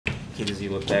Cade, as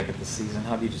you look back at the season,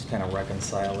 how do you just kind of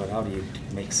reconcile it? How do you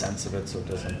make sense of it so it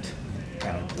doesn't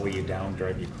kind of weigh you down,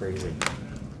 drive you crazy?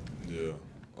 Yeah.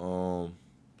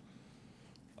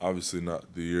 Obviously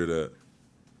not the year that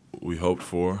we hoped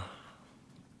for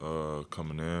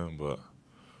coming in, but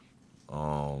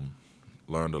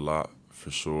learned a lot for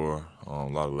sure. A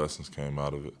lot of lessons came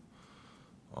out of it.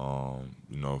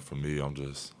 For me, I'm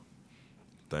just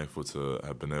thankful to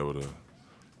have been able to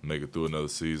make it through another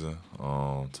season,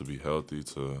 to be healthy,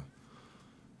 to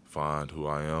find who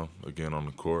I am again on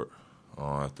the court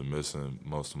after missing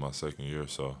most of my second year.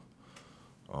 So,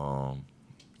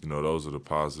 those are the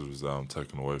positives that I'm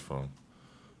taking away from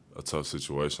a tough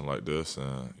situation like this,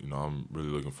 and I'm really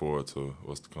looking forward to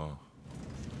what's to come.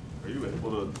 Are you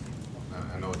able to,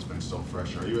 I know it's been so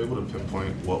fresh, are you able to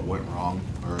pinpoint what went wrong,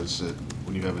 or is it,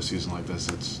 when you have a season like this,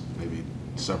 it's maybe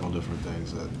several different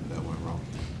things that went wrong?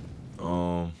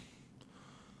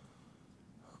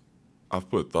 I've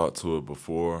put thought to it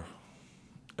before.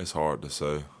 It's hard to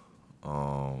say,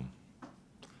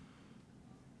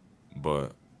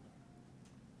 but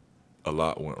a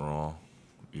lot went wrong,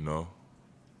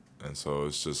 and so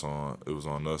it was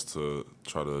on us to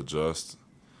try to adjust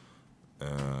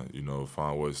and,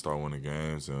 find ways to start winning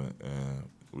games, and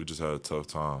we just had a tough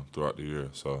time throughout the year.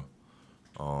 So,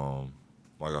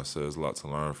 like I said, there's a lot to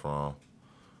learn from,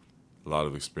 a lot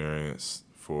of experience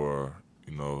for,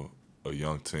 a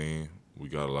young team. We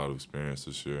got a lot of experience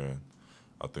this year, and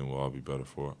I think we'll all be better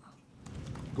for it.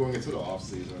 Going into the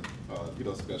offseason,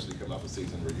 especially coming off a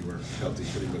season where you were healthy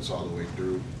pretty much all the way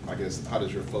through, I guess, how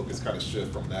does your focus kind of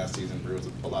shift from last season where it was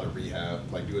a lot of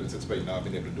rehab? Like, do you anticipate now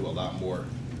being able to do a lot more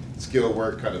skill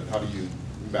work? Kind of, how do you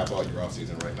map out your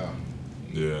offseason right now?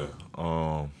 Yeah,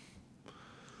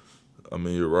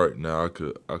 you're right. Now I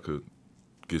could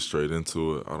get straight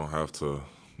into it. I don't have to,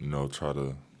 try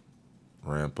to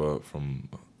ramp up from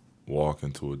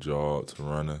walking to a jog to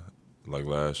running like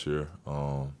last year.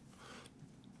 To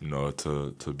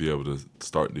be able to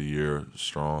start the year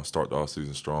strong, start the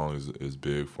offseason strong is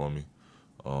big for me.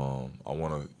 I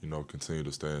want to, continue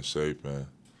to stay in shape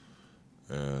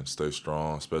and stay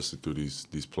strong, especially through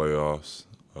these playoffs,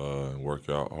 and work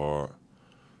out hard.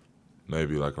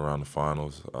 Maybe like around the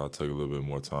finals, I'll take a little bit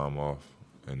more time off,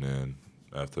 and then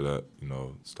after that,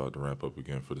 start to ramp up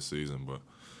again for the season. But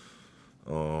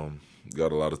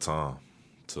got a lot of time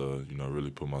to,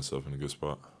 really put myself in a good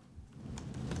spot.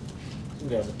 You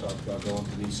guys have talked about going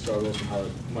through these struggles and how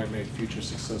it might make future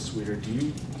success sweeter. Do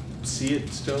you see it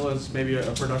still as maybe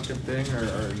a productive thing, or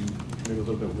are you maybe a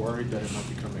little bit worried that it might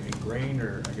become ingrained,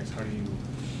 or I guess how do you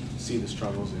see the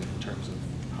struggles in terms of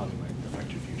how they might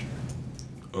affect your future?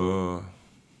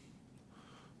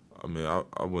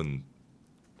 I wouldn't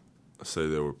say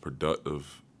they were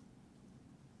productive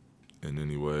in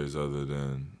any ways other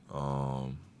than,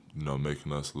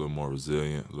 making us a little more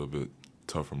resilient, a little bit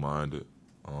tougher-minded.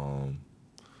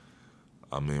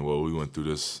 What we went through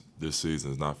this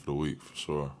season is not for the weak, for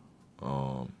sure.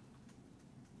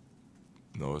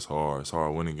 It's hard. It's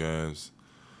hard winning games,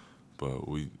 but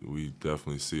we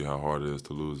definitely see how hard it is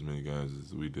to lose as many games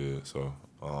as we did. So,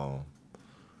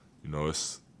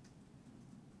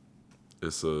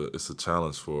 it's a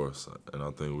challenge for us, and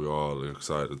I think we're all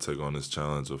excited to take on this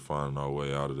challenge of finding our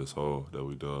way out of this hole that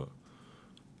we dug.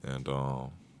 And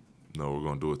we're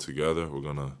gonna do it together. We're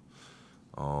gonna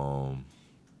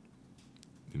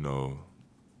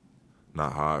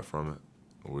not hide from it.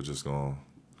 We're just going to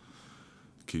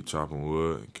keep chopping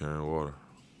wood and carrying water.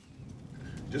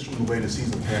 Just from the way the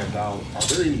season panned out, are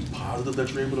there any positives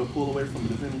that you're able to pull away from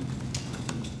the defending?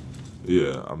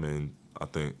 Yeah, I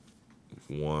think,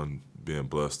 one, being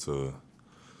blessed to,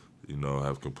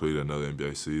 have completed another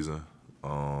NBA season.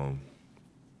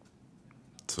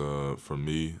 For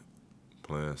me,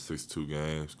 playing 62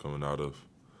 games coming out of,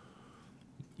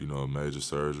 major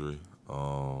surgery,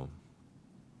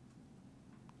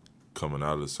 coming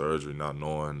out of the surgery, not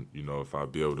knowing, if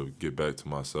I'd be able to get back to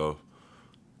myself.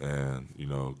 And,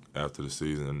 after the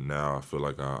season, now I feel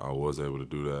like I was able to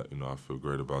do that. I feel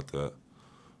great about that.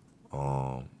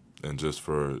 And just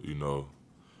for,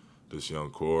 this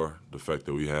young core, the fact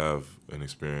that we have an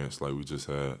experience like we just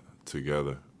had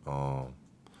together,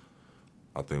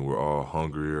 I think we're all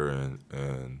hungrier and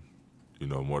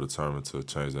more determined to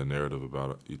change that narrative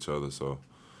about each other. So,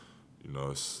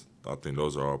 I think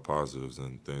those are all positives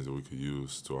and things that we could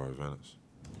use to our advantage.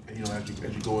 And, as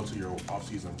you go into your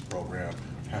off-season program,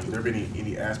 have there been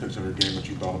any aspects of your game that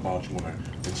you thought about you want to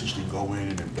intentionally go in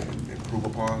and improve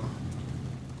upon?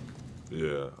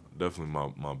 Yeah, definitely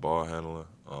my ball handling,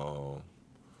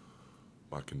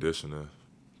 my conditioning,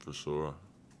 for sure.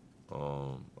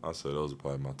 I'd say those are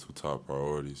probably my two top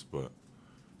priorities, but,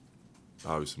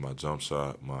 obviously my jump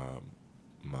shot, my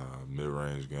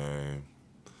mid-range game,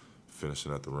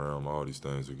 finishing at the rim, all these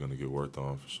things are going to get worked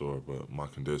on for sure. But my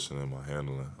conditioning, my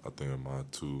handling, I think are my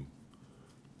two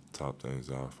top things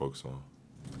that I focus on.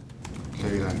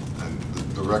 Cade, and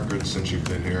the record since you've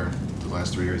been here the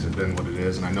last 3 years have been what it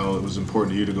is, and I know it was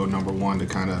important to you to go #1 to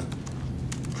kind of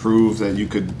prove that you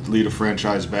could lead a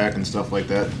franchise back and stuff like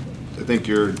that. I think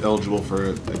you're eligible for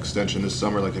an extension this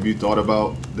summer. Like, have you thought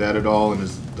about that at all, and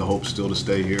is the hope still to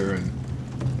stay here and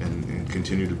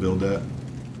continue to build that?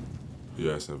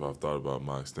 You asked if I've thought about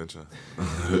my extension?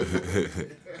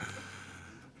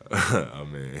 I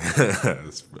mean,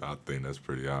 I think that's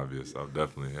pretty obvious. I've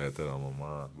definitely had that on my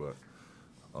mind. But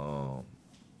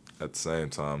at the same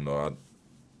time, though,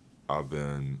 I've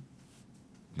been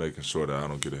making sure that I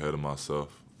don't get ahead of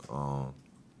myself.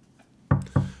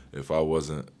 If I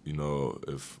wasn't, you know,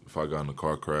 if I got in a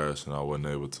car crash and I wasn't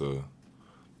able to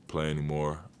play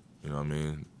anymore, you know what I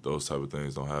mean? Those type of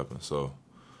things don't happen. So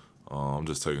I'm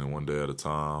just taking it one day at a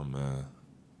time and,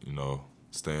 you know,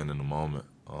 staying in the moment.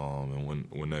 And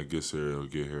when that gets here, it'll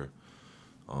get here.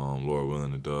 Lord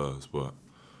willing, it does. But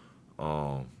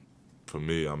for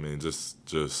me, I mean,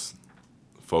 just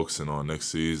focusing on next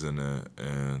season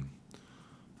and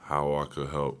how I could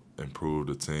help improve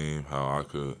the team, how I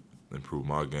could improve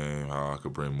my game, how I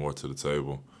could bring more to the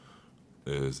table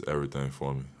is everything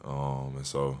for me. And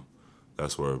so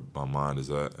that's where my mind is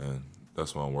at, and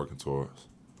that's what I'm working towards.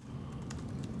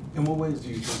 In what ways do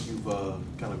you think you've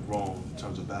kind of grown in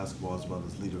terms of basketball as well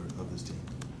as leader of this team?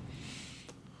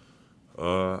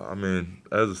 I mean,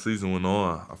 as the season went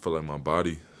on, I feel like my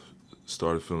body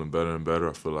started feeling better and better.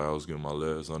 I feel like I was getting my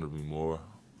legs under me more.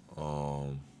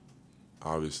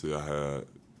 Obviously, I had,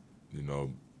 you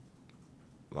know,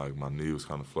 like my knee was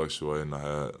kind of fluctuating. I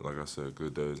had, like I said,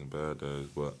 good days and bad days,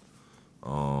 but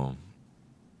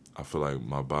I feel like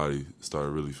my body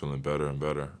started really feeling better and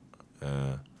better.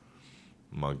 And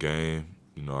my game,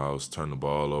 you know, I was turning the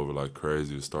ball over like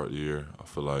crazy to start the year. I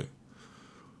feel like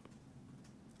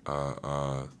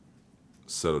I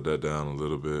settled that down a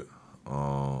little bit.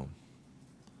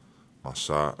 My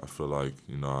shot, I feel like,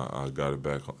 you know, I got it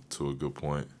back to a good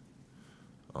point.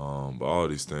 But all of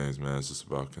these things, man, it's just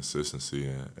about consistency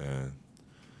and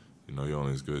you know, you're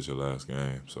only as good as your last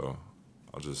game. So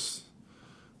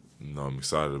I'm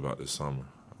excited about this summer.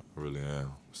 I really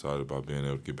am. Excited about being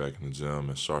able to get back in the gym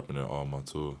and sharpening all my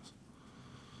tools.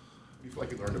 You feel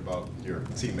like you learned about your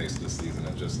teammates this season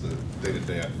and just the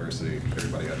day-to-day adversity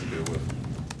everybody had to deal with?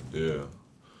 Yeah.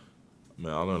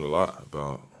 Man, I learned a lot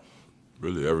about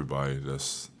really everybody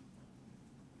that's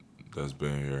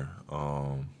been here.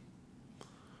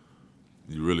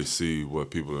 You really see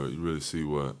what you really see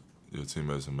what your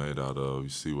teammates are made out of. You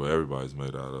see what everybody's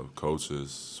made out of,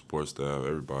 coaches, support staff,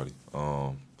 everybody.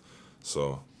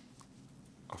 So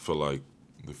I feel like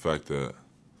the fact that,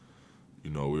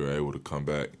 you know, we were able to come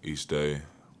back each day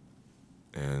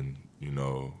and, you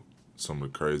know, some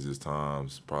of the craziest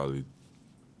times probably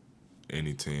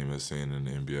any team has seen in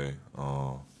the NBA.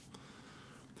 The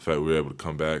fact we were able to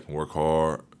come back and work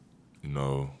hard, you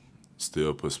know,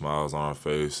 still put smiles on our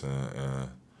face and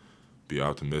be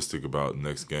optimistic about the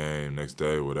next game, next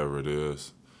day, whatever it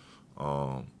is.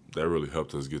 That really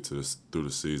helped us get to through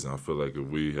the season. I feel like if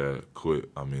we had quit,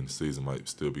 I mean, the season might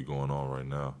still be going on right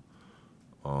now.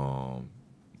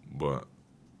 But,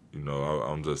 you know,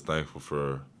 I'm just thankful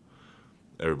for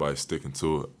everybody sticking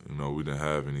to it. You know, we didn't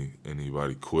have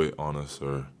anybody quit on us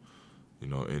or, you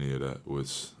know, any of that,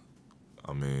 which,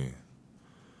 I mean,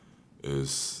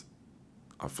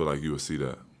 I feel like you would see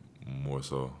that more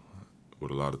so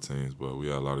with a lot of teams, but we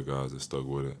had a lot of guys that stuck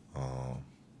with it,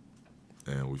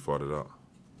 and we fought it out.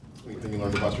 Anything you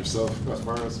learned about yourself as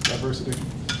far as adversity?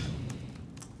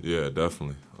 Yeah,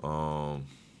 definitely. Kind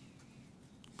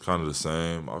of the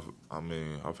same.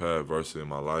 I've had adversity in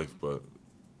my life, but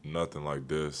nothing like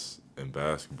this in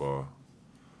basketball.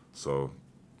 So,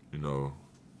 you know,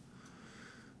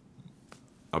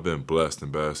 I've been blessed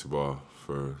in basketball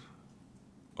for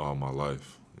all my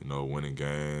life. You know, winning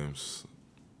games,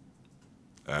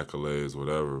 accolades,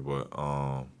 whatever. But,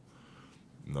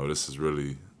 you know, this is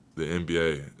really the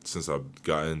NBA. Since I've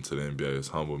got into the NBA, it's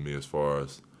humbled me as far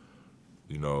as,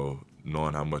 you know,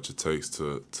 knowing how much it takes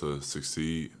to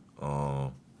succeed.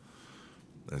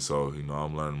 And so, you know,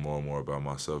 I'm learning more and more about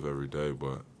myself every day,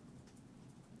 but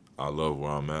I love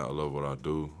where I'm at. I love what I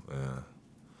do, and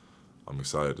I'm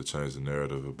excited to change the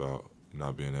narrative about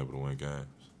not being able to win games.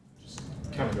 Just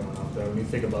kind of going off that, when you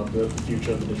think about the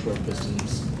future of the Detroit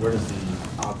Pistons, where does the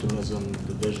optimism,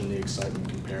 the vision, the excitement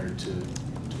compare to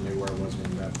maybe where it was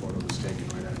when that photo was taken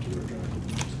right after you were drafted?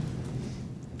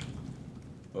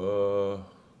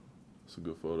 It's a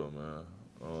good photo, man.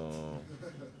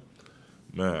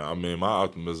 Man, I mean, my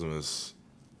optimism is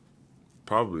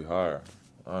probably higher,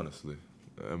 honestly.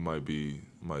 It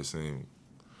might seem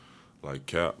like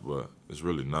cap, but it's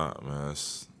really not, man.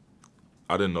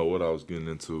 I didn't know what I was getting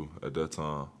into at that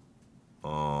time.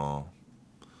 I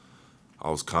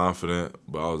was confident,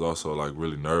 but I was also like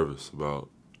really nervous about,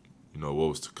 what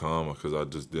was to come because I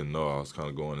just didn't know. I was kind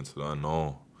of going into the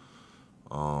unknown.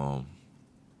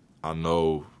 I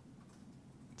know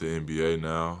the NBA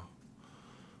now.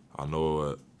 I know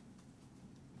what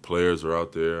players are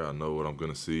out there. I know what I'm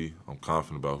going to see. I'm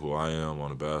confident about who I am on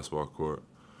the basketball court.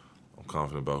 I'm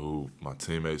confident about who my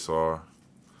teammates are.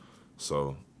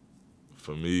 So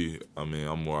for me, I mean,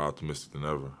 I'm more optimistic than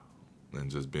ever.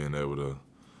 And just being able to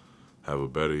have a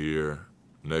better year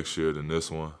next year than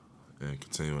this one and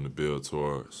continuing to build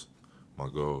towards my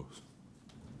goals.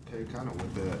 Okay, kind of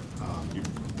with that, your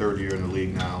third year in the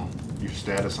league now, your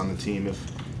status on the team, if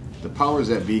the powers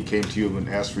that be came to you and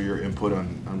asked for your input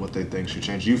on what they think should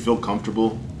change, do you feel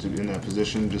comfortable in that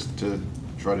position just to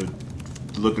try to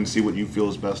look and see what you feel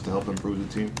is best to help improve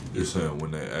the team? You're saying when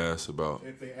they ask about?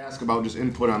 If they ask about just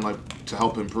input on to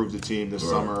help improve the team this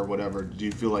summer or whatever, do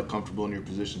you feel like comfortable in your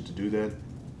position to do that?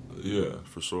 Yeah,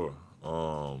 for sure.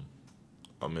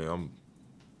 I mean, I'm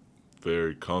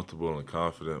very comfortable and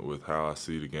confident with how I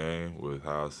see the game, with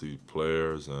how I see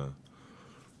players and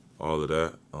all of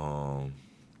that.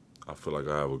 I feel like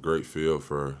I have a great feel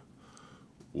for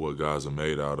what guys are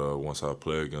made out of once I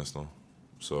play against them.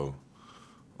 So,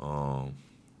 I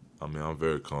mean, I'm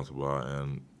very comfortable,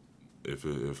 and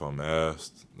if I'm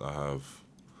asked,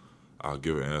 I'll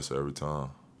give an answer every time,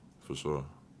 for sure.